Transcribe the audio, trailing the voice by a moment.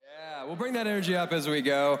We'll bring that energy up as we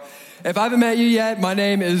go. If I haven't met you yet, my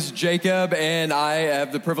name is Jacob, and I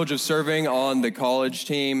have the privilege of serving on the college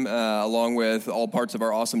team, along with all parts of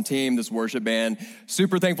our awesome team, this worship band.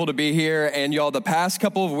 Super thankful to be here. And y'all, the past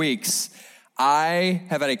couple of weeks, I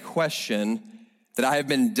have had a question that I have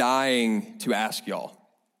been dying to ask y'all.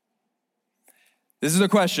 This is a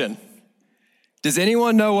question. Does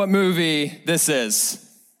anyone know what movie this is?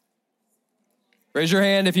 Raise your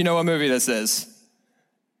hand if you know what movie this is.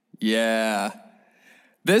 Yeah.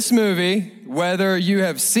 This movie, whether you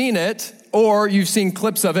have seen it or you've seen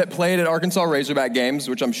clips of it played at Arkansas Razorback games,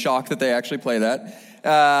 which I'm shocked that they actually play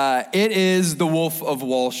that, it is The Wolf of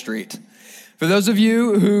Wall Street. For those of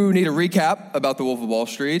you who need a recap about The Wolf of Wall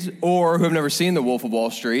Street or who have never seen The Wolf of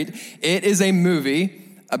Wall Street, it is a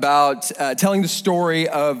movie about telling the story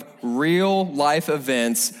of real life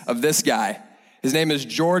events of this guy. His name is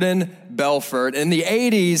Jordan Belfort. In the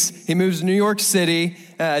 80s, he moves to New York City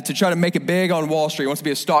to try to make it big on Wall Street. He wants to be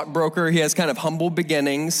a stockbroker. He has kind of humble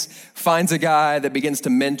beginnings, finds a guy that begins to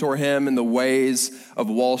mentor him in the ways of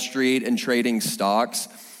Wall Street and trading stocks.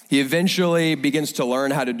 He eventually begins to learn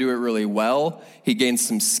how to do it really well. He gains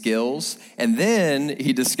some skills, and then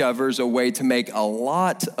he discovers a way to make a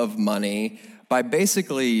lot of money by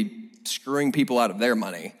basically screwing people out of their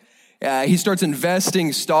money. He starts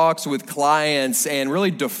investing stocks with clients and really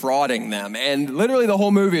defrauding them. And literally the whole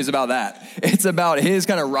movie is about that. It's about his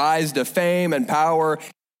kind of rise to fame and power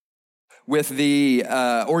with the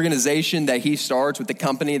organization that he starts, with the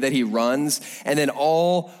company that he runs, and then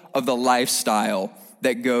all of the lifestyle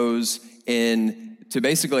that goes into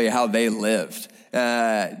basically how they lived.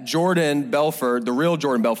 Jordan Belfort, the real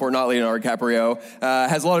Jordan Belfort, not Leonardo DiCaprio,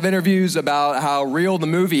 has a lot of interviews about how real the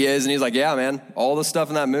movie is, and he's like, yeah, man, all the stuff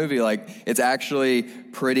in that movie, like, it's actually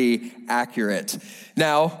pretty accurate.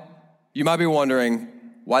 Now, you might be wondering,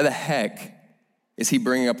 why the heck is he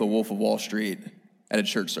bringing up The Wolf of Wall Street at a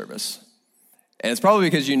church service? And it's probably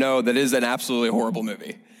because you know that it is an absolutely horrible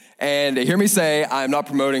movie. And hear me say, I'm not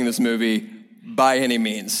promoting this movie by any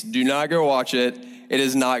means. Do not go watch it. It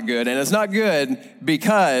is not good, and it's not good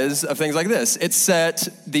because of things like this. It set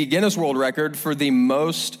the Guinness World Record for the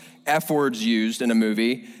most F words used in a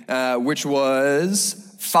movie, which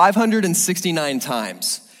was 569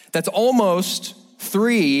 times. That's almost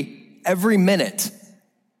 3 every minute.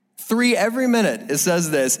 3 every minute, it says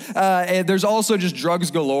this. And there's also just drugs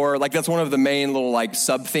galore. Like, that's one of the main little, like,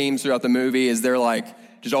 sub-themes throughout the movie is they're, like,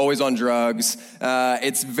 just always on drugs.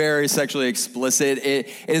 It's very sexually explicit. It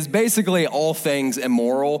is basically all things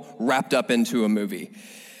immoral wrapped up into a movie.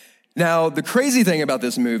 Now, the crazy thing about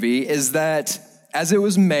this movie is that as it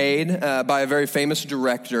was made by a very famous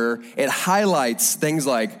director, it highlights things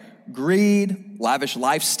like greed, lavish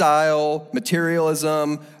lifestyle,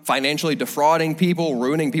 materialism, financially defrauding people,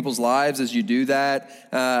 ruining people's lives as you do that.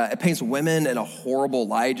 It paints women in a horrible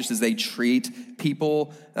light just as they treat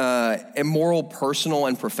people. Immoral personal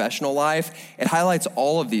and professional life. It highlights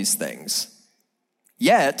all of these things.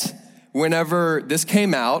 Yet, whenever this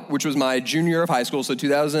came out, which was my junior year of high school, so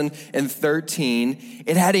 2013,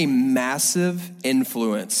 it had a massive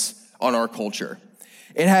influence on our culture.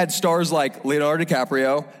 It had stars like Leonardo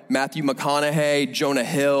DiCaprio, Matthew McConaughey, Jonah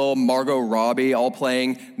Hill, Margot Robbie, all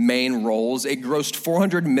playing main roles. It grossed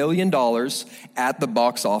 $400 million at the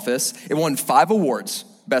box office. It won 5 awards: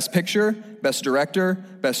 Best Picture, Best Director,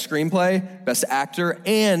 Best Screenplay, Best Actor,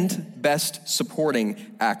 and Best Supporting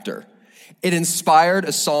Actor. It inspired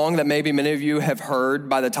a song that maybe many of you have heard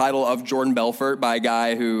by the title of Jordan Belfort by a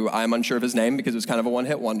guy who I'm unsure of his name because it was kind of a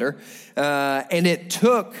one-hit wonder. And it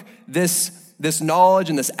took this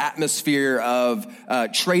knowledge and this atmosphere of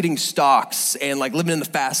trading stocks and like living in the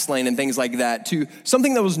fast lane and things like that to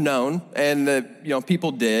something that was known and that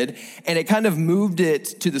people did, and it kind of moved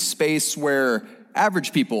it to the space where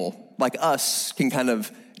average people like us can kind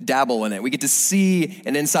of dabble in it. We get to see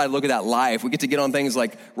an inside look at that life. We get to get on things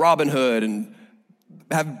like Robinhood and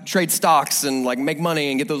trade stocks and like make money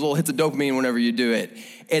and get those little hits of dopamine whenever you do it.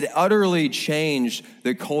 It utterly changed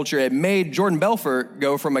the culture. It made Jordan Belfort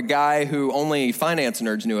go from a guy who only finance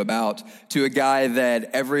nerds knew about to a guy that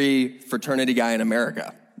every fraternity guy in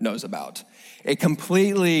America knows about. It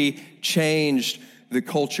completely changed the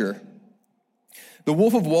culture. The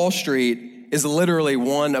Wolf of Wall Street is literally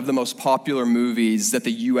one of the most popular movies that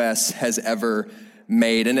the U.S. has ever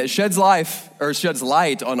made. And it sheds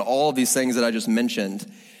light on all of these things that I just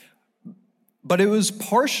mentioned. But it was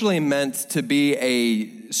partially meant to be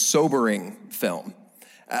a sobering film.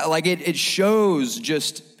 It shows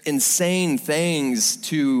just insane things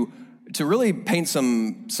to really paint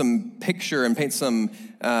some picture and paint some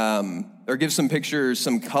or give some pictures,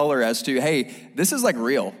 some color as to, hey, this is like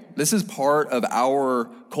real. This is part of our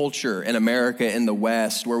culture in America, in the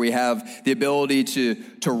West, where we have the ability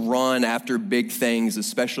to run after big things,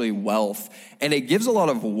 especially wealth. And it gives a lot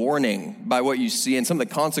of warning by what you see and some of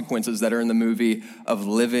the consequences that are in the movie of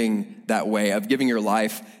living that way, of giving your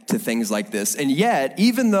life to things like this. And yet,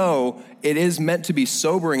 even though it is meant to be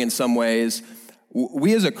sobering in some ways,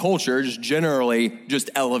 we as a culture just generally just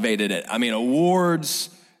elevated it. I mean, awards,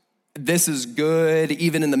 this is good,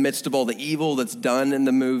 even in the midst of all the evil that's done in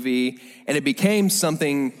the movie. And it became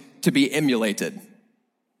something to be emulated.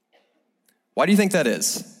 Why do you think that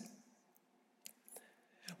is?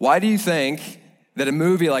 Why do you think that a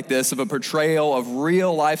movie like this, of a portrayal of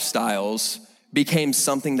real lifestyles, became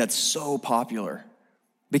something that's so popular?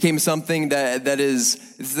 Became something that is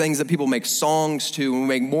things that people make songs to and we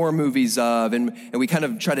make more movies of, and we kind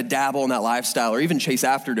of try to dabble in that lifestyle or even chase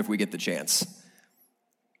after it if we get the chance.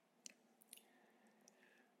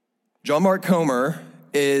 John Mark Comer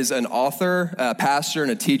is an author, a pastor,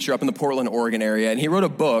 and a teacher up in the Portland, Oregon area, and he wrote a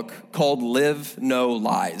book called Live No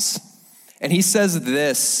Lies. And he says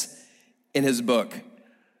this in his book: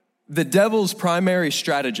 the devil's primary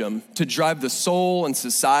stratagem to drive the soul and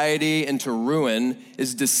society into ruin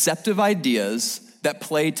is deceptive ideas that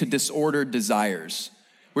play to disordered desires,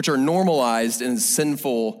 which are normalized in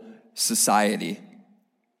sinful society.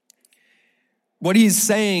 What he's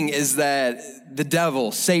saying is that the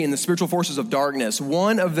devil, Satan, the spiritual forces of darkness,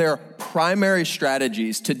 one of their primary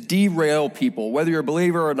strategies to derail people, whether you're a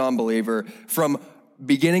believer or a non-believer, from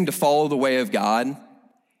beginning to follow the way of God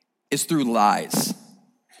is through lies.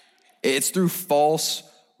 It's through false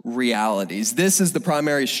realities. This is the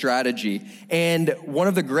primary strategy. And one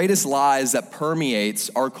of the greatest lies that permeates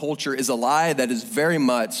our culture is a lie that is very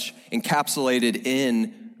much encapsulated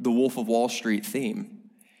in the Wolf of Wall Street theme.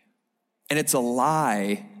 And it's a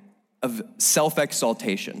lie of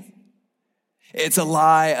self-exaltation. It's a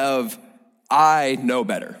lie of, I know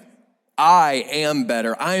better. I am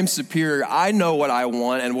better. I am superior. I know what I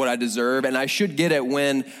want and what I deserve, and I should get it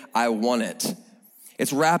when I want it.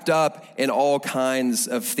 It's wrapped up in all kinds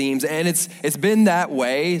of themes, and it's been that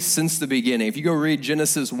way since the beginning. If you go read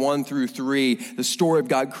Genesis 1 through 3, the story of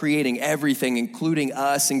God creating everything, including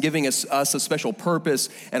us, and giving us a special purpose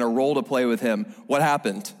and a role to play with him, what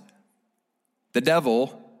happened? The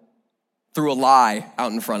devil threw a lie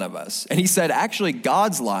out in front of us. And he said, actually,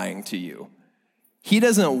 God's lying to you. He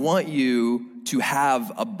doesn't want you to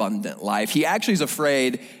have abundant life. He actually is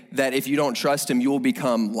afraid that if you don't trust him, you will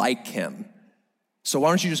become like him. So why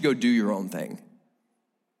don't you just go do your own thing?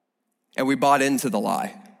 And we bought into the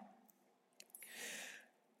lie.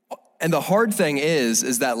 And the hard thing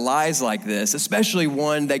is that lies like this, especially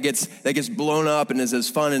one that gets blown up and is as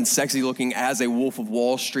fun and sexy looking as a Wolf of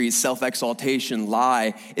Wall Street self-exaltation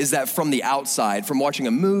lie, is that from the outside, from watching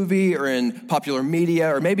a movie or in popular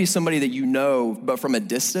media, or maybe somebody that you know, but from a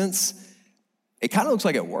distance, it kind of looks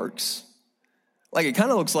like it works. Like it kind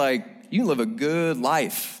of looks like you can live a good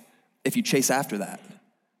life if you chase after that.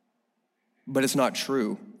 But it's not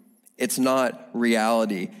true. It's not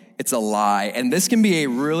reality. It's a lie. And this can be a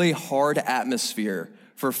really hard atmosphere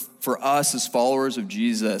for us as followers of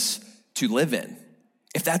Jesus to live in.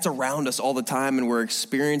 If that's around us all the time and we're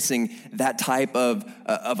experiencing that type of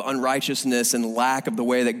unrighteousness and lack of the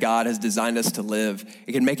way that God has designed us to live,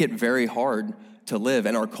 it can make it very hard to live.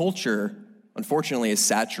 And our culture, unfortunately, is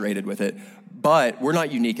saturated with it. But we're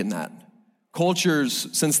not unique in that. Cultures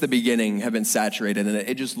since the beginning have been saturated in it.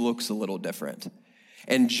 It just looks a little different.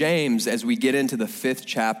 And James, as we get into the 5th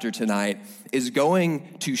chapter tonight, is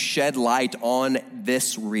going to shed light on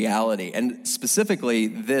this reality and specifically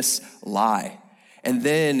this lie. And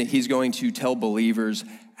then he's going to tell believers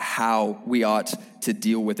how we ought to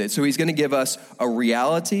deal with it. So he's going to give us a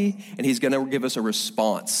reality and he's going to give us a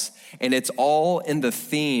response. And it's all in the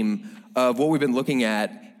theme of what we've been looking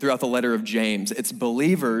at throughout the letter of James. It's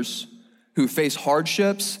believers who face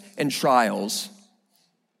hardships and trials,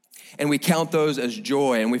 and we count those as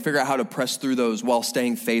joy, and we figure out how to press through those while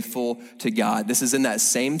staying faithful to God. This is in that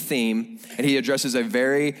same theme, and he addresses a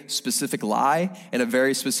very specific lie and a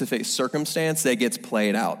very specific circumstance that gets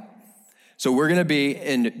played out. So we're going to be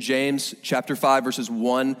in James chapter 5, verses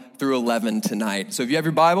 1 through 11 tonight. So if you have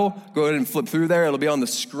your Bible, go ahead and flip through there. It'll be on the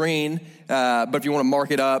screen, but if you want to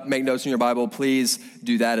mark it up, make notes in your Bible, please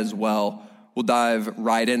do that as well. We'll dive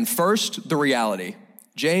right in. First, the reality.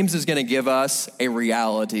 James is going to give us a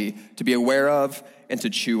reality to be aware of and to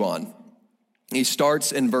chew on. He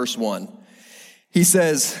starts in verse 1. He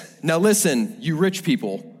says, "Now listen, you rich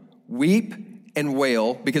people, weep and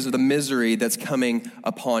wail because of the misery that's coming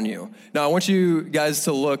upon you." Now I want you guys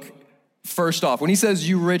to look first off. When he says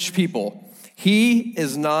you rich people, he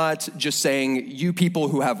is not just saying, you people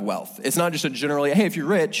who have wealth. It's not just a generally, hey, if you're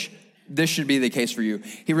rich, this should be the case for you.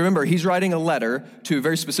 Remember, he's writing a letter to a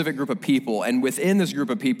very specific group of people, and within this group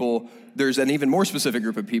of people, there's an even more specific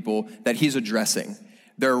group of people that he's addressing.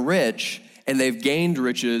 They're rich, and they've gained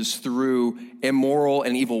riches through immoral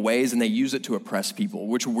and evil ways, and they use it to oppress people,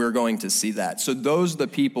 which we're going to see that. So those are the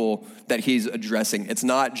people that he's addressing. It's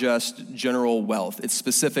not just general wealth. It's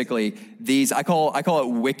specifically these, I call it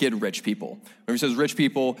wicked rich people. When he says rich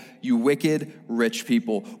people, you wicked rich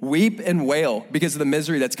people, weep and wail because of the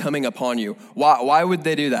misery that's coming upon you. Why would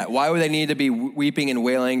they do that? Why would they need to be weeping and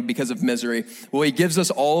wailing because of misery? Well, he gives us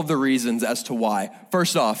all of the reasons as to why.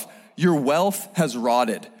 First off, your wealth has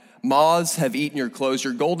rotted. Moths have eaten your clothes.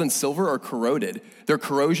 Your gold and silver are corroded. Their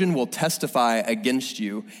corrosion will testify against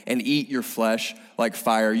you and eat your flesh like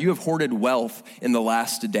fire. You have hoarded wealth in the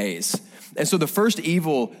last days. And so the first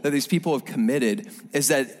evil that these people have committed is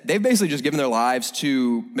that they've basically just given their lives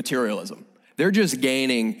to materialism. They're just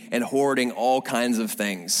gaining and hoarding all kinds of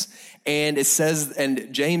things. And it says,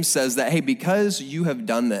 and James says that, hey, because you have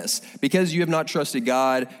done this, because you have not trusted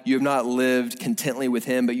God, you have not lived contently with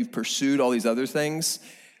him, but you've pursued all these other things,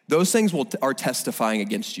 those things are testifying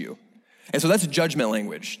against you. And so that's judgment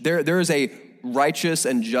language. There is a righteous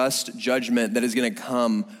and just judgment that is going to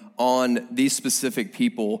come on these specific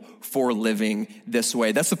people for living this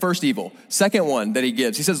way. That's the first evil. Second one that he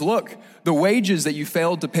gives, he says, look, the wages that you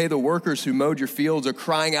failed to pay the workers who mowed your fields are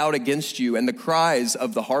crying out against you, and the cries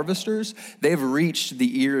of the harvesters, they've reached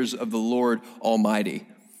the ears of the Lord Almighty.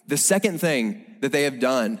 The second thing that they have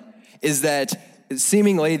done is that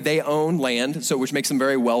seemingly they own land, so which makes them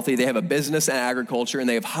very wealthy. They have a business and agriculture, and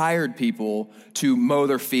they have hired people to mow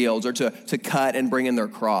their fields or to cut and bring in their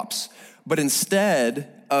crops. But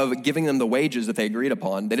instead of giving them the wages that they agreed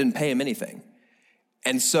upon, they didn't pay them anything.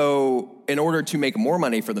 And so in order to make more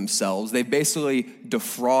money for themselves, they've basically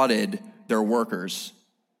defrauded their workers.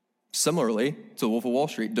 Similarly to Wolf of Wall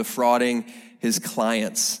Street, defrauding his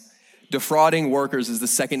clients. Defrauding workers is the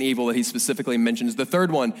second evil that he specifically mentions. The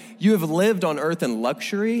third one, you have lived on earth in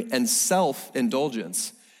luxury and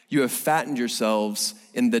self-indulgence. You have fattened yourselves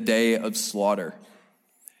in the day of slaughter.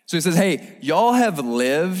 So he says, hey, y'all have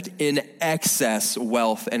lived in excess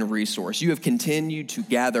wealth and resource. You have continued to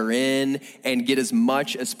gather in and get as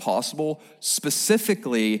much as possible,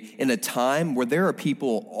 specifically in a time where there are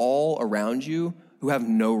people all around you who have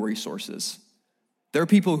no resources. There are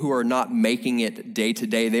people who are not making it day to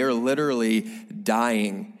day. They are literally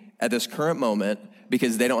dying at this current moment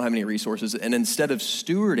because they don't have any resources. And instead of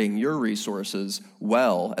stewarding your resources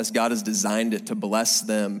well, as God has designed it to bless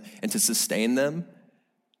them and to sustain them,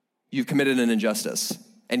 you've committed an injustice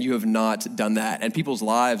and you have not done that. And people's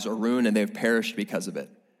lives are ruined and they've perished because of it.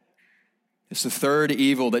 It's the third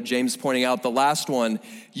evil that James is pointing out. The last one,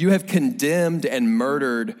 you have condemned and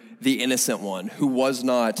murdered the innocent one who was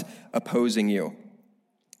not opposing you.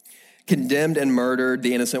 Condemned and murdered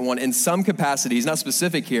the innocent one. In some capacity, he's not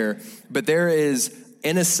specific here, but there is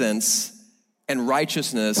innocence and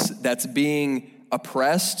righteousness that's being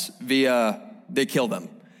oppressed via, they kill them.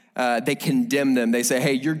 They condemn them. They say,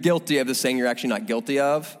 hey, you're guilty of this thing you're actually not guilty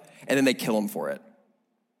of, and then they kill them for it.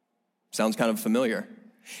 Sounds kind of familiar.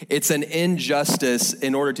 It's an injustice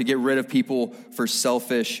in order to get rid of people for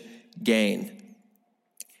selfish gain.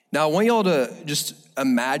 Now, I want y'all to just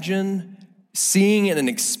imagine seeing and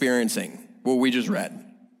experiencing what we just read.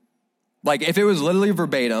 Like if it was literally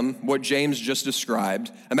verbatim what James just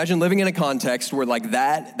described, imagine living in a context where like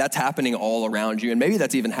that's happening all around you, and maybe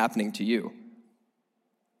that's even happening to you.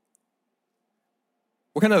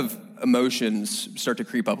 What kind of emotions start to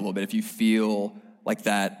creep up a little bit if you feel like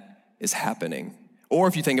that is happening? Or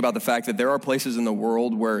if you think about the fact that there are places in the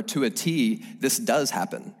world where to a T, this does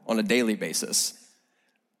happen on a daily basis.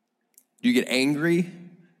 Do you get angry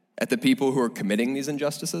at the people who are committing these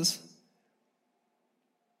injustices?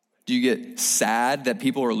 Do you get sad that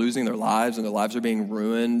people are losing their lives and their lives are being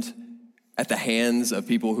ruined at the hands of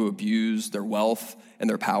people who abuse their wealth and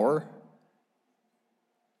their power?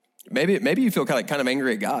 Maybe you feel kind of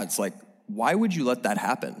angry at God. It's like, why would you let that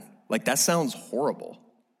happen? Like, that sounds horrible.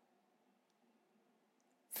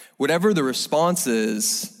 Whatever the response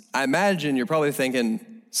is, I imagine you're probably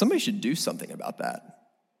thinking, somebody should do something about that.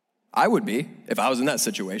 I would be if I was in that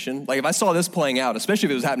situation. Like if I saw this playing out, especially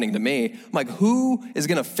if it was happening to me, I'm like, who is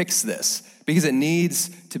going to fix this? Because it needs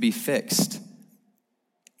to be fixed.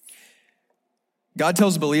 God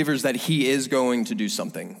tells believers that he is going to do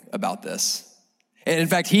something about this. And in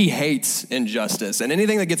fact, he hates injustice. And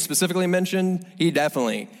anything that gets specifically mentioned, he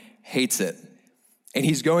definitely hates it. And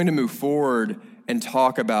he's going to move forward and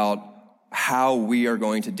talk about how we are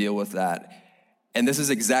going to deal with that. And this is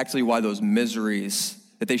exactly why those miseries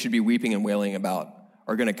that they should be weeping and wailing about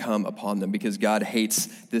are going to come upon them, because God hates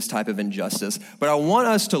this type of injustice. But I want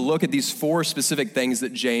us to look at these 4 specific things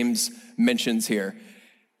that James mentions here.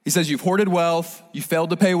 He says, you've hoarded wealth, you failed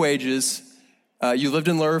to pay wages, you lived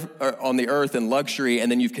on the earth in luxury,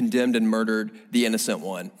 and then you've condemned and murdered the innocent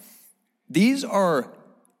one. These are,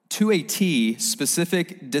 to a T,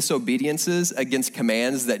 specific disobediences against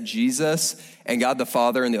commands that Jesus and God the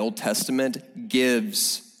Father in the Old Testament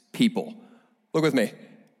gives people. Look with me.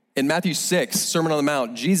 In Matthew 6, Sermon on the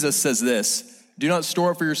Mount, Jesus says this: do not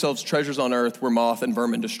store up for yourselves treasures on earth where moth and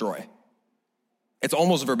vermin destroy. It's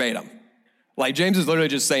almost verbatim. Like, James is literally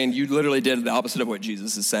just saying you literally did the opposite of what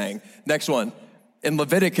Jesus is saying. Next one. In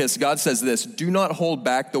Leviticus, God says this: do not hold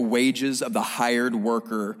back the wages of the hired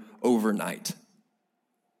worker overnight.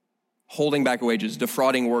 Holding back wages,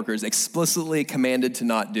 defrauding workers, explicitly commanded to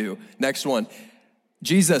not do. Next one.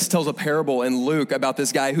 Jesus tells a parable in Luke about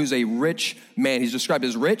this guy who's a rich man. He's described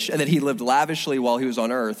as rich and that he lived lavishly while he was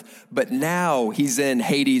on earth. But now he's in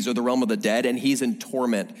Hades, or the realm of the dead, and he's in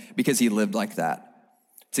torment because he lived like that.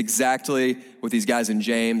 It's exactly what these guys in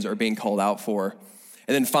James are being called out for.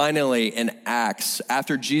 And then finally, in Acts,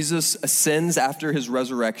 after Jesus ascends after his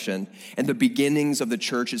resurrection and the beginnings of the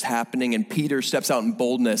church is happening, and Peter steps out in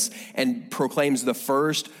boldness and proclaims the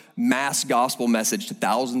first mass gospel message to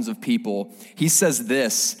thousands of people, he says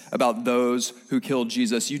this about those who killed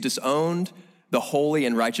Jesus: you disowned the holy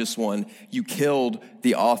and righteous one. You killed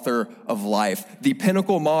the author of life. The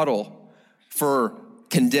pinnacle model for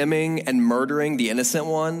condemning and murdering the innocent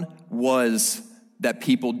one was that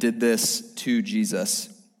people did this to Jesus.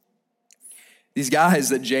 These guys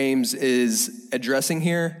that James is addressing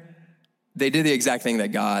here, they did the exact thing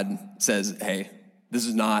that God says, hey, this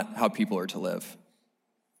is not how people are to live.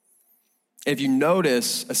 If you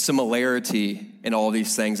notice a similarity in all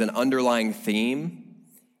these things, an underlying theme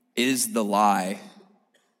is the lie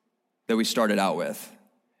that we started out with.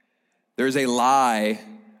 There's a lie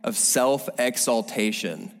of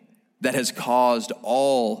self-exaltation that has caused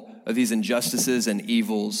all of these injustices and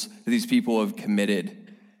evils that these people have committed.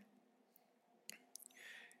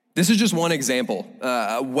 This is just one example.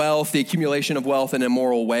 Wealth, the accumulation of wealth in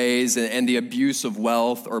immoral ways, and the abuse of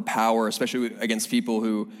wealth or power, especially against people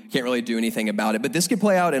who can't really do anything about it. But this could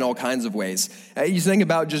play out in all kinds of ways. You think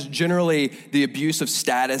about just generally the abuse of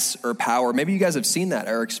status or power. Maybe you guys have seen that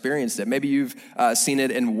or experienced it. Maybe you've seen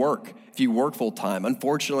it in work, if you work full time.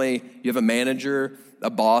 Unfortunately, you have a manager, a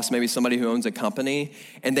boss, maybe somebody who owns a company,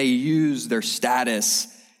 and they use their status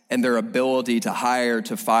and their ability to hire,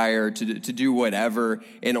 to fire, to do whatever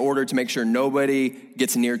in order to make sure nobody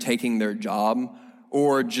gets near taking their job,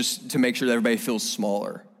 or just to make sure that everybody feels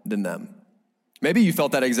smaller than them. Maybe you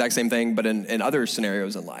felt that exact same thing, but in other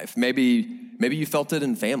scenarios in life. Maybe you felt it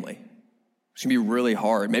in family. It's gonna be really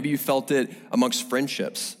hard. Maybe you felt it amongst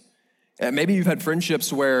friendships. Maybe you've had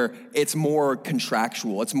friendships where it's more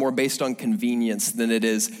contractual. It's more based on convenience than it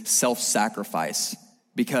is self-sacrifice,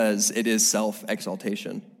 because it is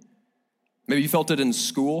self-exaltation. Maybe you felt it in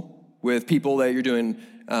school with people that you're doing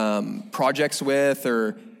projects with,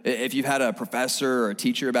 or if you've had a professor or a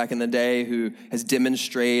teacher back in the day who has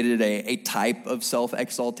demonstrated a type of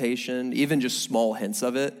self-exaltation, even just small hints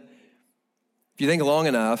of it. If you think long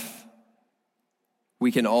enough,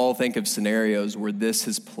 we can all think of scenarios where this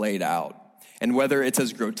has played out. And whether it's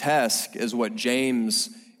as grotesque as what James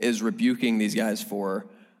is rebuking these guys for,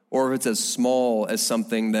 or if it's as small as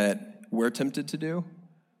something that we're tempted to do,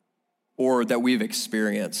 or that we've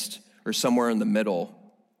experienced, or somewhere in the middle,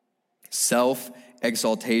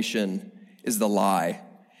 self-exaltation is the lie.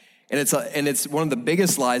 And it's one of the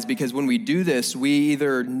biggest lies, because when we do this, we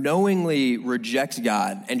either knowingly reject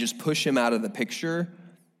God and just push him out of the picture,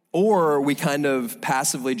 or we kind of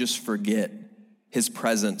passively just forget his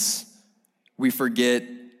presence. We forget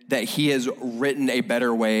that he has written a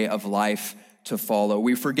better way of life to follow.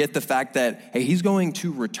 We forget the fact that, hey, he's going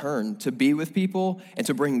to return to be with people and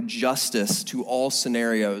to bring justice to all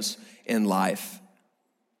scenarios in life.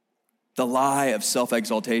 The lie of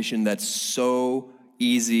self-exaltation that's so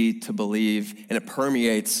easy to believe, and it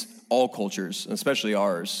permeates all cultures, especially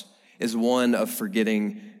ours, is one of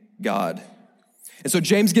forgetting God. And so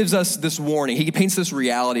James gives us this warning. He paints this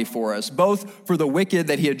reality for us, both for the wicked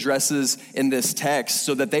that he addresses in this text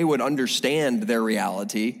so that they would understand their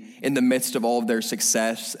reality in the midst of all of their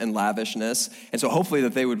success and lavishness, and so hopefully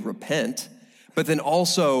that they would repent, but then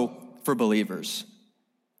also for believers.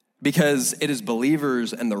 Because it is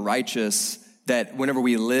believers and the righteous that whenever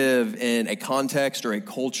we live in a context or a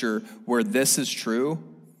culture where this is true,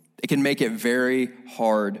 it can make it very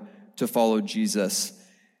hard to follow Jesus.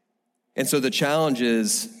 And so the challenge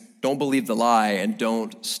is don't believe the lie, and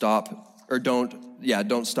don't stop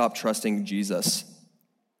trusting Jesus.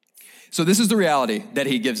 So this is the reality that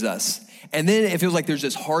he gives us. And then it feels like there's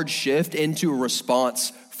this hard shift into a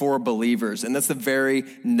response for believers. And that's the very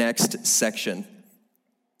next section.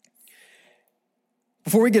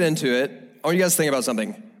 Before we get into it, I want you guys to think about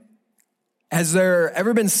something. Has there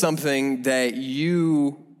ever been something that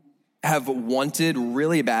you have wanted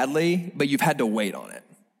really badly, but you've had to wait on it?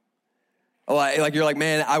 Like you're like,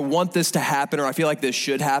 man, I want this to happen, or I feel like this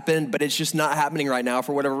should happen, but it's just not happening right now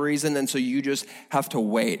for whatever reason, and so you just have to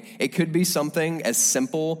wait. It could be something as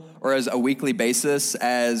simple or as a weekly basis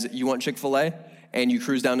as you want Chick-fil-A, and you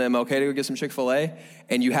cruise down to MLK to go get some Chick-fil-A,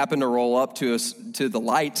 and you happen to roll up to the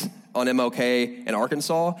light on MLK in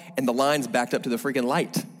Arkansas, and the line's backed up to the freaking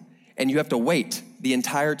light, and you have to wait the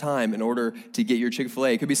entire time in order to get your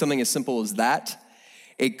Chick-fil-A. It could be something as simple as that.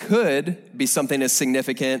 It could be something as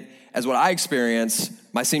significant as what I experienced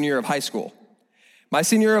my senior year of high school. My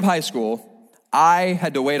senior year of high school, I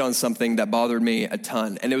had to wait on something that bothered me a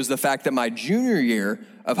ton, and it was the fact that my junior year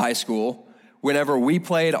of high school, whenever we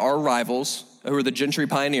played our rivals, who were the Gentry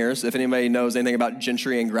Pioneers, if anybody knows anything about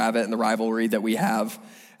Gentry and Gravette and the rivalry that we have.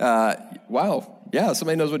 Wow, yeah,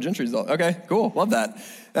 somebody knows what Gentry's all. Okay, cool, love that.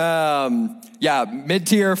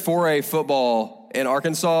 Mid-tier 4A football in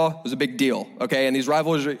Arkansas was a big deal, okay? And these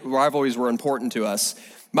rivalries were important to us.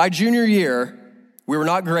 My junior year, we were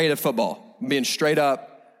not great at football. I'm being straight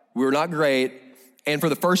up, we were not great. And for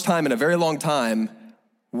the first time in a very long time,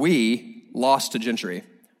 we lost to Gentry.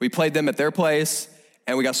 We played them at their place,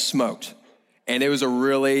 and we got smoked. And it was a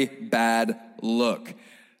really bad look.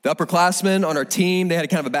 The upperclassmen on our team, they had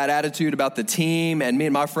kind of a bad attitude about the team, and me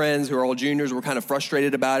and my friends, who are all juniors, were kind of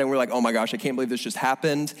frustrated about it, and we were like, oh my gosh, I can't believe this just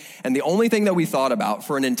happened. And the only thing that we thought about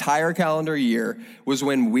for an entire calendar year was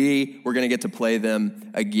when we were gonna get to play them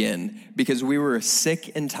again, because we were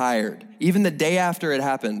sick and tired, even the day after it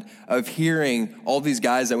happened, of hearing all these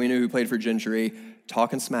guys that we knew who played for Gentry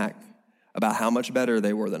talking smack about how much better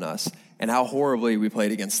they were than us and how horribly we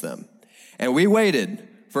played against them. And we waited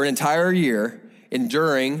for an entire year,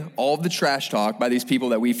 enduring all of the trash talk by these people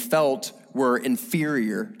that we felt were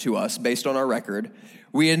inferior to us based on our record.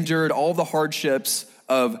 We endured all the hardships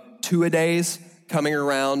of two-a-days coming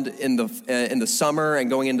around in the summer and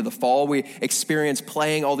going into the fall. We experienced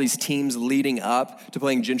playing all these teams leading up to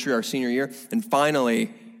playing Gentry our senior year. And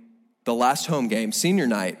finally, the last home game, senior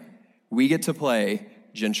night, we get to play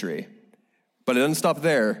Gentry. But it doesn't stop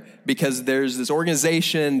there, because there's this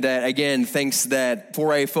organization that, again, thinks that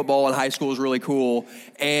 4A football in high school is really cool.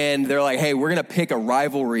 And they're like, hey, we're going to pick a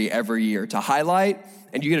rivalry every year to highlight,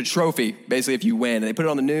 and you get a trophy, basically, if you win. And they put it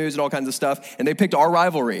on the news and all kinds of stuff. And they picked our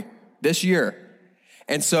rivalry this year.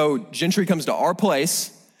 And so Gentry comes to our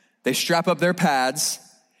place. They strap up their pads,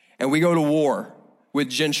 and we go to war with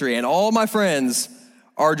Gentry. And all my friends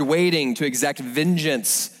are waiting to exact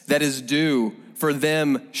vengeance that is due for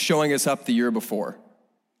them showing us up the year before.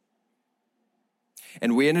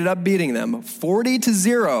 And we ended up beating them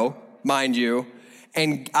 40-0, mind you,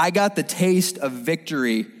 and I got the taste of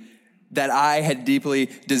victory that I had deeply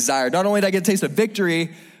desired. Not only did I get a taste of victory,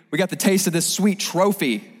 we got the taste of this sweet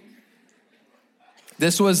trophy.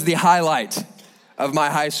 This was the highlight of my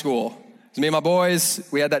high school. It was me and my boys,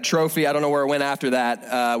 we had that trophy. I don't know where it went after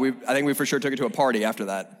that. I think we for sure took it to a party after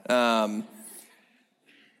that.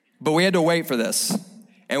 But we had to wait for this,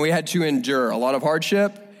 and we had to endure a lot of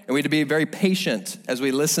hardship, and we had to be very patient as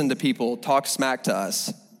we listened to people talk smack to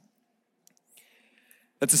us.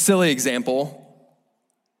 That's a silly example,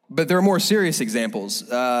 but there are more serious examples.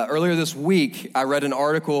 Earlier this week, I read an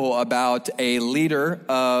article about a leader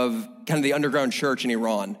of kind of the underground church in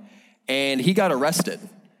Iran, and he got arrested,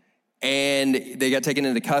 and they got taken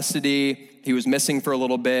into custody. He was missing for a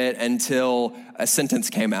little bit until a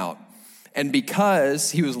sentence came out. And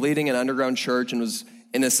because he was leading an underground church and was,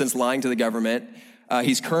 in a sense, lying to the government,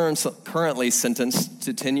 he's currently sentenced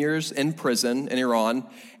to 10 years in prison in Iran.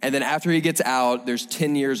 And then after he gets out, there's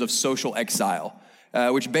 10 years of social exile,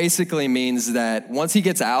 which basically means that once he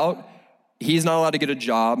gets out, he's not allowed to get a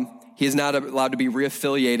job. He's not allowed to be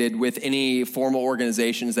reaffiliated with any formal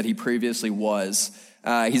organizations that he previously was.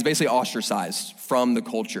 He's basically ostracized from the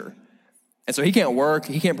culture. And so he can't work.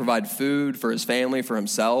 He can't provide food for his family, for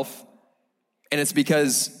himself. And it's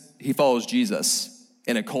because he follows Jesus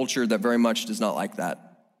in a culture that very much does not like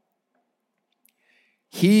that.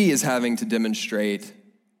 He is having to demonstrate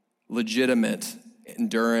legitimate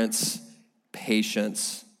endurance,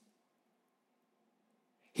 patience.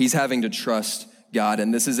 He's having to trust God,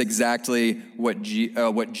 and this is exactly what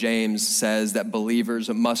James says that believers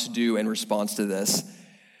must do in response to this.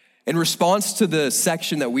 In response to the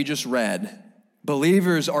section that we just read,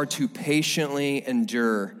 Believers are to patiently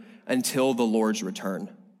endure until the Lord's return.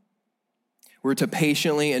 We're to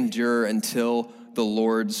patiently endure until the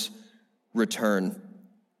Lord's return.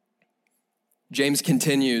 James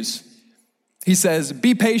continues. He says,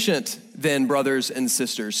 be patient then, brothers and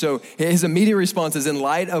sisters. So his immediate response is, in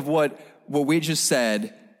light of what we just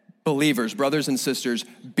said, believers, brothers and sisters,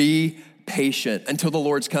 be patient until the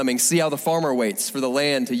Lord's coming. See how the farmer waits for the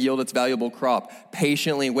land to yield its valuable crop,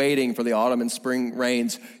 patiently waiting for the autumn and spring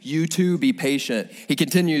rains. You too be patient. He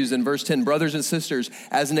continues in verse 10, brothers and sisters,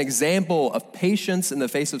 as an example of patience in the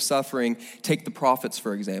face of suffering, take the prophets,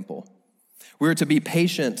 for example. We're to be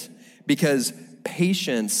patient because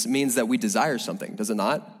patience means that we desire something, does it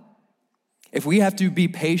not? If we have to be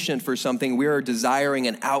patient for something, we are desiring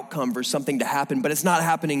an outcome for something to happen, but it's not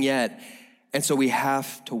happening yet. And so we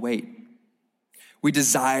have to wait. We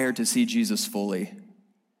desire to see Jesus fully.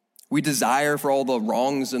 We desire for all the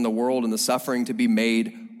wrongs in the world and the suffering to be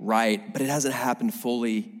made right, but it hasn't happened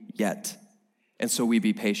fully yet. And so we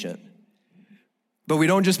be patient. But we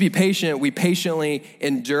don't just be patient, we patiently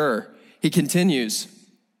endure. He continues,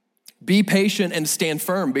 be patient and stand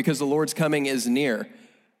firm because the Lord's coming is near.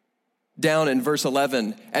 Down in verse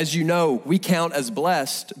 11, as you know, we count as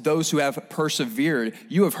blessed those who have persevered.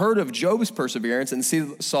 You have heard of Job's perseverance and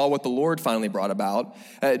saw what the Lord finally brought about.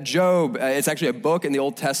 Job, it's actually a book in the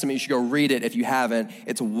Old Testament. You should go read it if you haven't.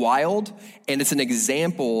 It's wild, and it's an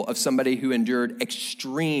example of somebody who endured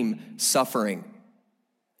extreme suffering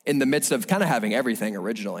in the midst of kind of having everything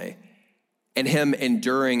originally, and him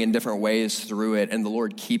enduring in different ways through it, and the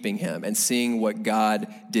Lord keeping him and seeing what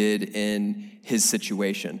God did in his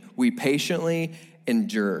situation. We patiently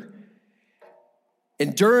endure.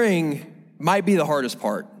 Enduring might be the hardest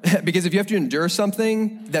part because if you have to endure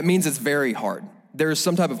something, that means it's very hard. There is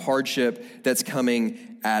some type of hardship that's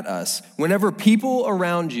coming at us. Whenever people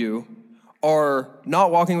around you are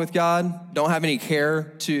not walking with God, don't have any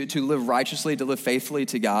care to live righteously, to live faithfully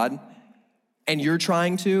to God, and you're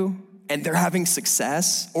trying to, and they're having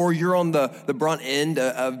success, or you're on the brunt end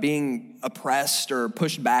of being oppressed or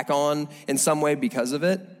pushed back on in some way because of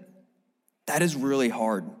it, that is really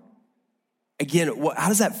hard. Again, how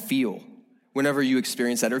does that feel whenever you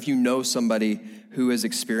experience that, or if you know somebody who has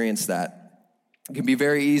experienced that? It can be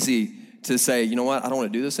very easy to say, you know what, I don't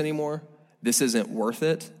want to do this anymore. This isn't worth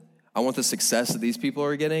it. I want the success that these people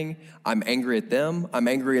are getting. I'm angry at them. I'm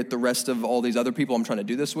angry at the rest of all these other people I'm trying to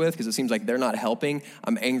do this with because it seems like they're not helping.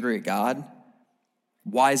 I'm angry at God.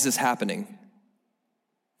 Why is this happening?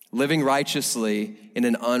 Living righteously in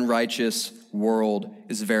an unrighteous world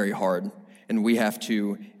is very hard, and we have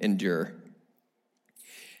to endure.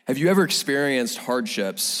 Have you ever experienced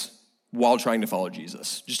hardships while trying to follow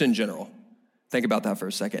Jesus? Just in general. Think about that for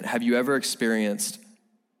a second. Have you ever experienced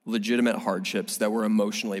legitimate hardships that were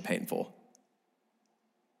emotionally painful?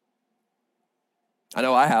 I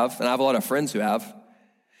know I have, and I have a lot of friends who have.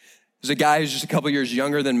 There's a guy who's just a couple years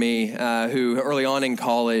younger than me who early on in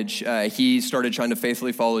college, he started trying to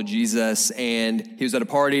faithfully follow Jesus, and he was at a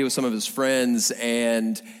party with some of his friends,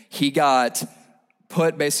 and he got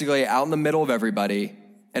put basically out in the middle of everybody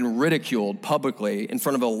and ridiculed publicly in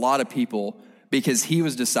front of a lot of people because he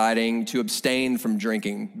was deciding to abstain from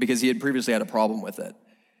drinking because he had previously had a problem with it.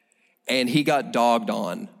 And he got dogged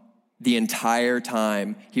on the entire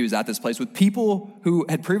time he was at this place with people who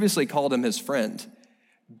had previously called him his friend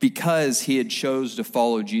because he had chose to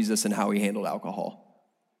follow Jesus and how he handled alcohol.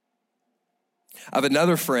 I have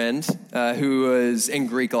another friend who was in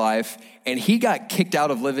Greek life, and he got kicked out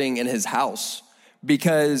of living in his house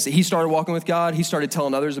because he started walking with God. He started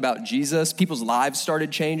telling others about Jesus. People's lives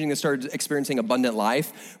started changing. They started experiencing abundant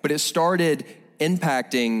life, but it started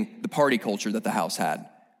impacting the party culture that the house had.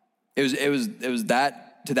 It was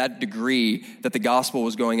that to that degree that the gospel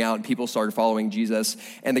was going out and people started following Jesus.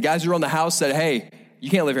 And the guys who were on the house said, hey, you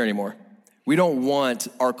can't live here anymore. We don't want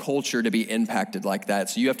our culture to be impacted like that,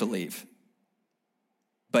 so you have to leave.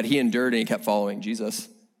 But he endured and he kept following Jesus.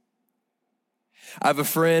 I have a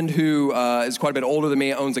friend who is quite a bit older than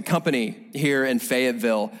me, owns a company here in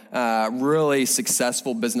Fayetteville, really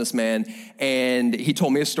successful businessman. And he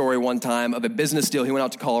told me a story one time of a business deal he went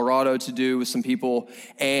out to Colorado to do with some people.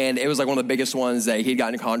 And it was like one of the biggest ones that he'd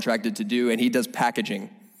gotten contracted to do. And he does packaging.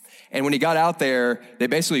 And when he got out there, they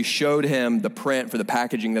basically showed him the print for the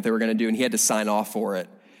packaging that they were going to do. And he had to sign off for it.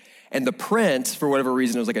 And the print, for whatever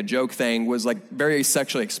reason, it was like a joke thing, was like very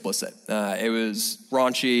sexually explicit. It was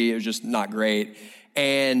raunchy. It was just not great.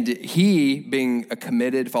 And he, being a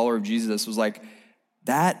committed follower of Jesus, was like,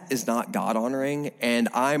 that is not God honoring. And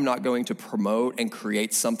I'm not going to promote and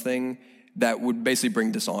create something that would basically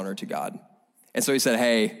bring dishonor to God. And so he said,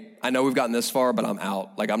 hey, I know we've gotten this far, but I'm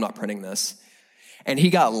out. Like, I'm not printing this. And he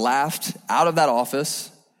got laughed out of that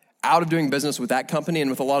office, out of doing business with that company and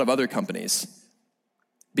with a lot of other companies,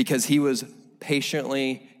 because he was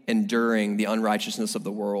patiently enduring the unrighteousness of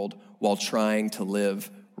the world while trying to live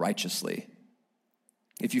righteously.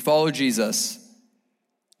 If you follow Jesus,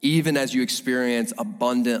 even as you experience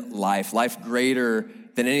abundant life greater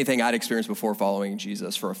than anything I'd experienced before following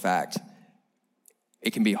Jesus, for a fact,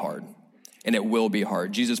 it can be hard. And it will be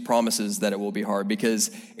hard. Jesus promises that it will be hard, because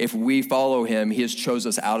if we follow him, he has chose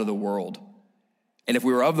us out of the world. And if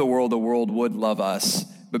we were of the world would love us.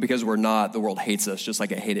 But because we're not, the world hates us just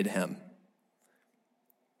like it hated him.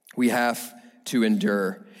 We have to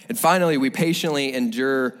endure. And finally, we patiently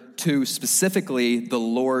endure to specifically the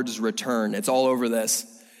Lord's return. It's all over this.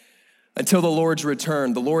 Until the Lord's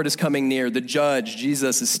return, the Lord is coming near. The judge,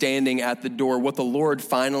 Jesus, is standing at the door. What the Lord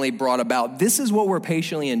finally brought about. This is what we're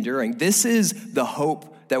patiently enduring. This is the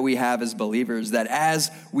hope that we have as believers, that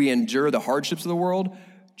as we endure the hardships of the world,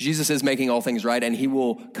 Jesus is making all things right, and he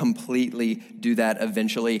will completely do that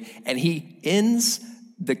eventually. And he ends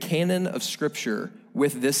the canon of Scripture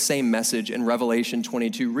with this same message in Revelation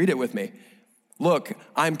 22. Read it with me. Look,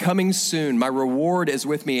 I'm coming soon. My reward is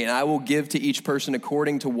with me, and I will give to each person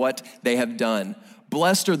according to what they have done.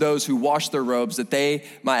 Blessed are those who wash their robes, that they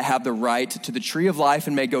might have the right to the tree of life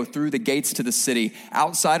and may go through the gates to the city.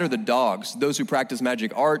 Outside are the dogs, those who practice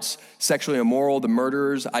magic arts, sexually immoral, the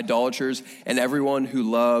murderers, idolaters, and everyone who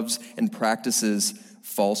loves and practices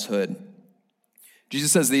falsehood.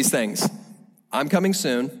 Jesus says these things. I'm coming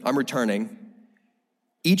soon. I'm returning.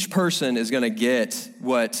 Each person is going to get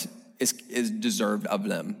what is deserved of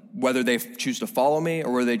them, whether they choose to follow me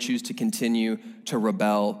or whether they choose to continue to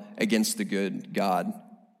rebel against the good God.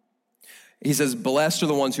 He says, blessed are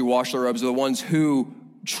the ones who wash their robes, are the ones who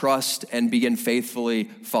trust and begin faithfully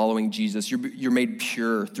following Jesus. You're made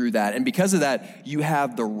pure through that. And because of that, you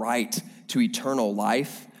have the right to eternal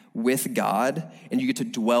life with God, and you get to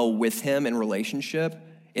dwell with him in relationship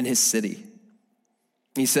in his city.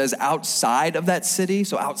 He says outside of that city,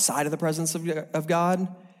 so outside of the presence of God,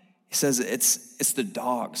 he says it's the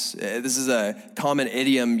dogs. This is a common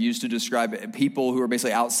idiom used to describe people who are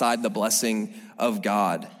basically outside the blessing of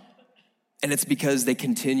God. And it's because they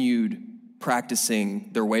continued practicing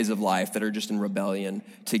their ways of life that are just in rebellion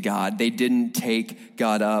to God. They didn't take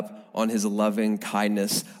God up on his loving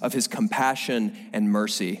kindness, of his compassion and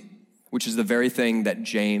mercy, which is the very thing that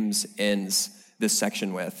James ends this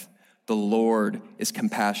section with. The Lord is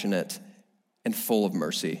compassionate and full of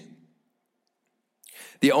mercy.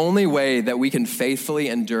 The only way that we can faithfully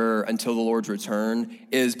endure until the Lord's return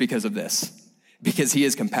is because of this, because he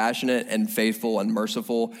is compassionate and faithful and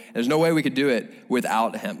merciful. There's no way we could do it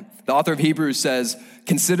without him. The author of Hebrews says,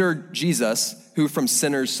 consider Jesus, who from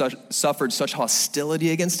sinners suffered such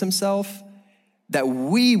hostility against himself, that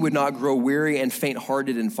we would not grow weary and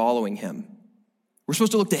faint-hearted in following him. We're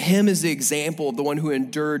supposed to look to him as the example of the one who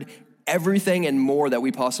endured everything and more that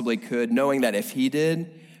we possibly could, knowing that if he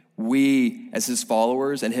did, we, as his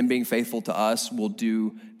followers, and him being faithful to us, will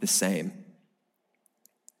do the same.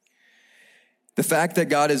 The fact that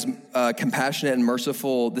God is compassionate and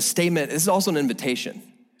merciful, the statement, this is also an invitation.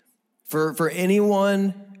 For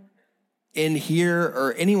anyone in here,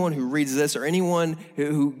 or anyone who reads this, or anyone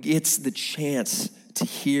who gets the chance to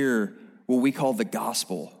hear what we call the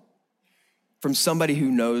gospel from somebody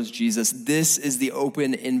who knows Jesus, this is the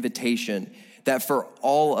open invitation that for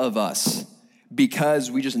all of us, because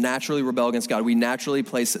we just naturally rebel against God, we naturally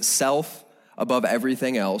place self above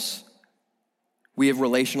everything else. We have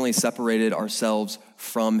relationally separated ourselves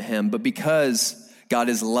from him. But because God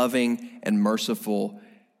is loving and merciful,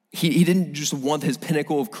 he didn't just want his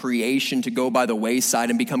pinnacle of creation to go by the wayside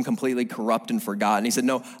and become completely corrupt and forgotten. He said,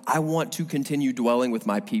 no, I want to continue dwelling with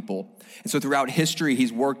my people. And so throughout history,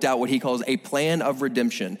 he's worked out what he calls a plan of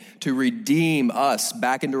redemption to redeem us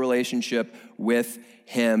back into relationship with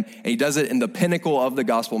him. And he does it in the pinnacle of the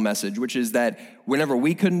gospel message, which is that whenever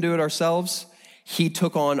we couldn't do it ourselves, he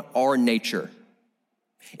took on our nature.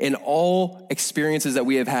 In all experiences that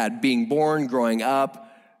we have had, being born, growing up,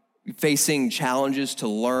 facing challenges to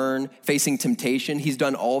learn, facing temptation, he's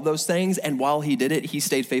done all those things. And while he did it, he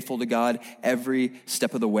stayed faithful to God every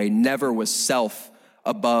step of the way, never was self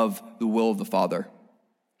above the will of the Father.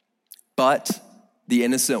 But the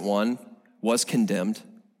innocent one was condemned.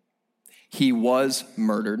 He was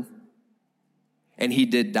murdered, and he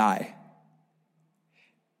did die.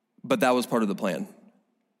 But that was part of the plan.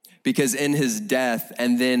 Because in his death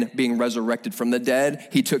and then being resurrected from the dead,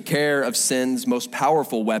 he took care of sin's most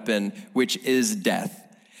powerful weapon, which is death.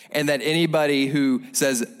 And that anybody who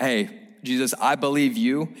says, hey, Jesus, I believe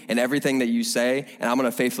you and everything that you say, and I'm going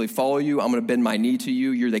to faithfully follow you. I'm going to bend my knee to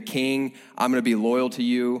you. You're the king. I'm going to be loyal to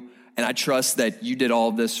you. And I trust that you did all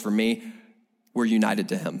of this for me. We're united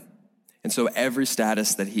to him. And so every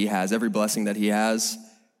status that he has, every blessing that he has,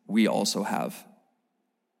 we also have.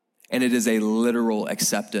 And it is a literal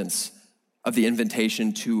acceptance of the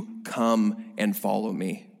invitation to come and follow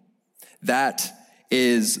me. That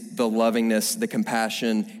is the lovingness, the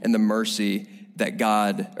compassion, and the mercy that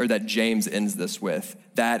that James ends this with.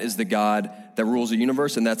 That is the God that rules the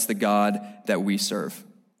universe, and that's the God that we serve.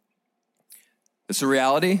 It's a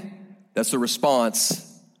reality. That's the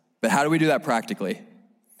response. But how do we do that practically?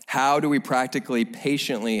 How do we practically,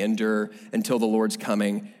 patiently endure until the Lord's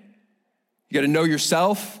coming? You got to know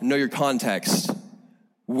yourself, know your context.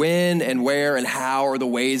 When and where and how are the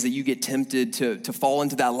ways that you get tempted to fall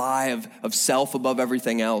into that lie of self above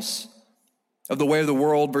everything else, of the way of the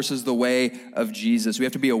world versus the way of Jesus. We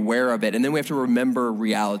have to be aware of it, and then we have to remember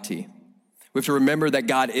reality. We have to remember that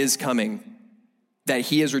God is coming, that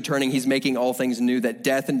he is returning, he's making all things new, that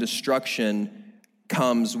death and destruction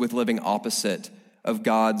comes with living opposite of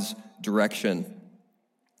God's direction.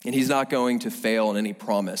 And he's not going to fail in any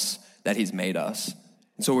promise that he's made us.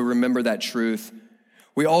 And so we remember that truth.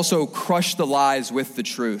 We also crush the lies with the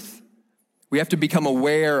truth. We have to become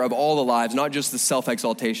aware of all the lies, not just the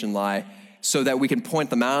self-exaltation lie, so that we can point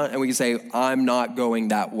them out and we can say, I'm not going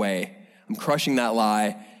that way. I'm crushing that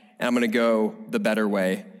lie, and I'm going to go the better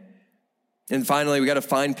way. And finally, we got to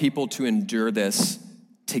find people to endure this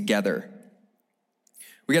together.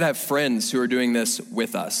 We got to have friends who are doing this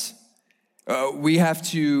with us. We have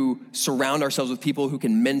to surround ourselves with people who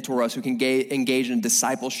can mentor us, who can engage in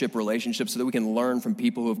discipleship relationships so that we can learn from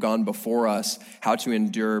people who have gone before us how to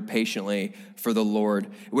endure patiently for the Lord.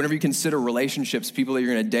 Whenever you consider relationships, people that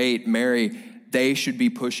you're going to date, marry, they should be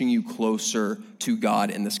pushing you closer to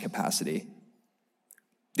God in this capacity.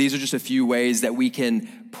 These are just a few ways that we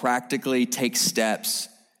can practically take steps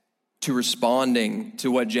to responding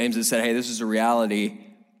to what James has said. Hey, this is a reality.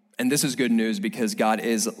 And this is good news because God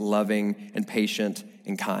is loving and patient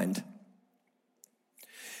and kind.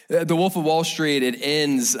 The Wolf of Wall Street, it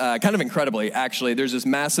ends kind of incredibly, actually. There's this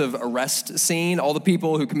massive arrest scene. All the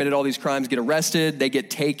people who committed all these crimes get arrested. They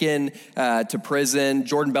get taken to prison.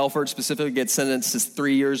 Jordan Belfort specifically gets sentenced to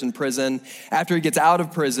 3 years in prison. After he gets out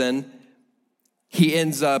of prison, he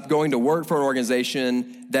ends up going to work for an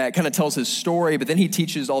organization that kind of tells his story, but then he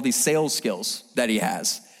teaches all these sales skills that he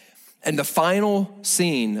has. And the final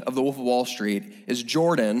scene of The Wolf of Wall Street is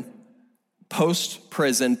Jordan,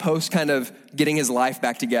 post-prison, post kind of getting his life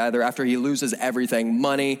back together after he loses everything,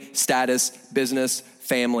 money, status, business,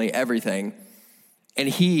 family, everything. And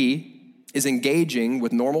he is engaging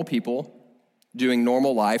with normal people, doing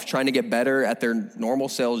normal life, trying to get better at their normal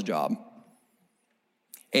sales job.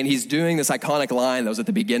 And he's doing this iconic line that was at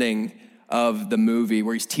the beginning of the movie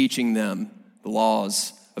where he's teaching them the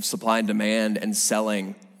laws of supply and demand and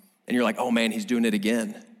selling. And you're like, oh man, he's doing it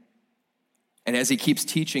again. And as he keeps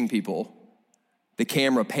teaching people, the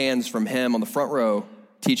camera pans from him on the front row,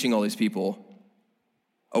 teaching all these people,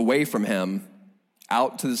 away from him,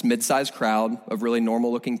 out to this mid-sized crowd of really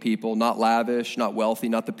normal-looking people, not lavish, not wealthy,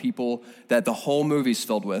 not the people that the whole movie's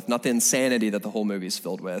filled with, not the insanity that the whole movie's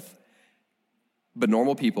filled with, but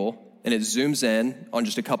normal people. And it zooms in on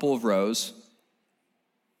just a couple of rows.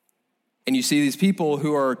 And you see these people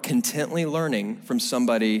who are contently learning from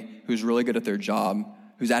somebody who's really good at their job,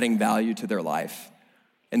 who's adding value to their life.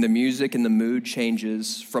 And the music and the mood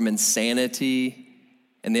changes from insanity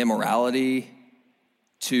and the immorality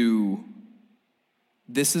to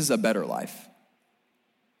this is a better life.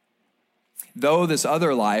 Though this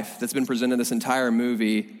other life that's been presented in this entire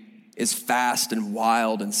movie is fast and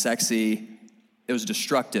wild and sexy, it was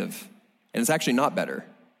destructive, and it's actually not better.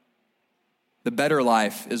 The better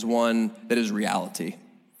life is one that is reality.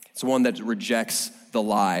 It's one that rejects the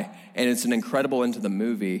lie. And it's an incredible end to the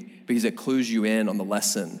movie because it clues you in on the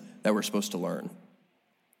lesson that we're supposed to learn.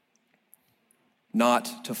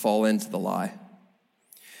 Not to fall into the lie.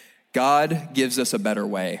 God gives us a better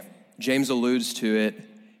way. James alludes to it.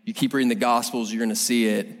 You keep reading the Gospels, you're going to see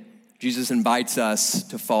it. Jesus invites us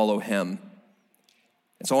to follow him.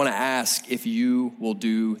 And so I want to ask if you will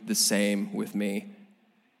do the same with me,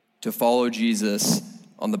 to follow Jesus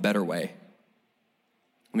on the better way.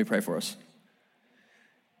 Let me pray for us.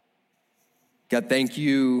 God, thank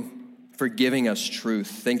you for giving us truth.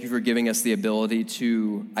 Thank you for giving us the ability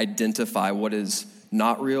to identify what is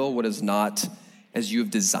not real, what is not as you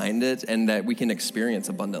have designed it, and that we can experience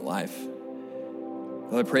abundant life.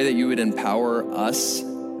 Lord, I pray that you would empower us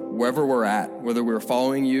wherever we're at, whether we're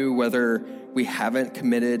following you, whether we haven't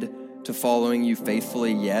committed to following you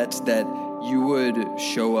faithfully yet, that you would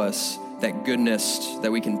show us that goodness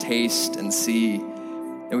that we can taste and see.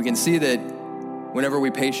 And we can see that whenever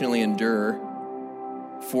we patiently endure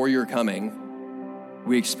for your coming,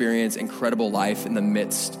 we experience incredible life in the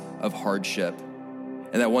midst of hardship.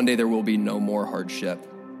 And that one day there will be no more hardship.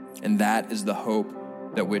 And that is the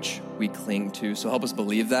hope that which we cling to. So help us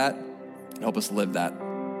believe that and help us live that.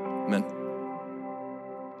 Amen.